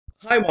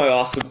Hi, my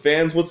awesome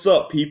fans. What's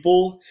up,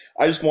 people?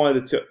 I just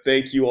wanted to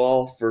thank you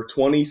all for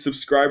 20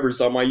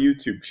 subscribers on my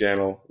YouTube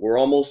channel. We're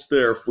almost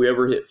there. If we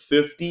ever hit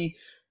 50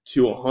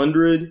 to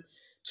 100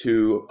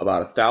 to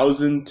about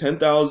 1,000,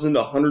 10,000,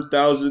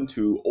 100,000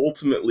 to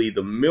ultimately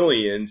the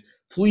millions,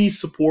 please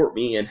support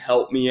me and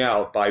help me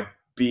out by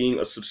being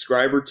a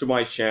subscriber to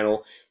my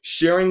channel,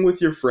 sharing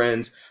with your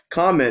friends,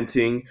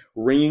 commenting,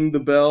 ringing the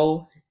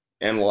bell,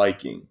 and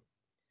liking.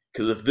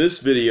 Because if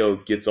this video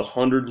gets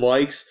 100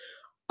 likes,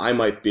 I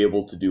might be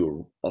able to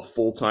do a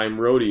full-time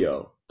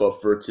rodeo.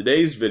 But for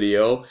today's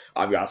video,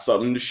 I've got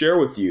something to share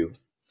with you.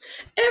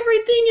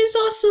 Everything is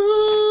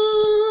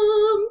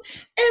awesome.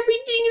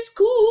 Everything is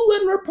cool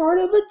when we're part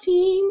of a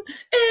team.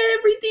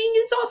 Everything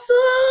is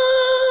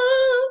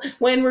awesome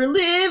when we're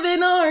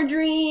living our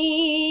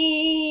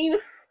dream.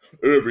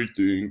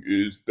 Everything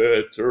is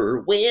better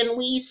when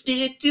we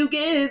stick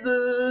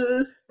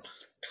together.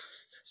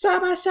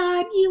 Side by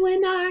side, you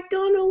and I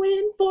gonna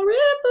win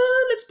forever.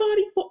 Let's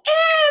party forever.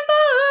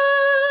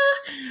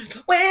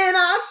 When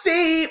I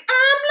say I'm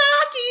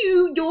like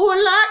you,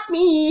 you're like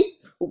me.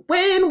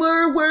 When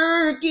we're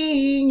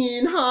working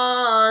in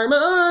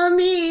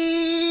harmony.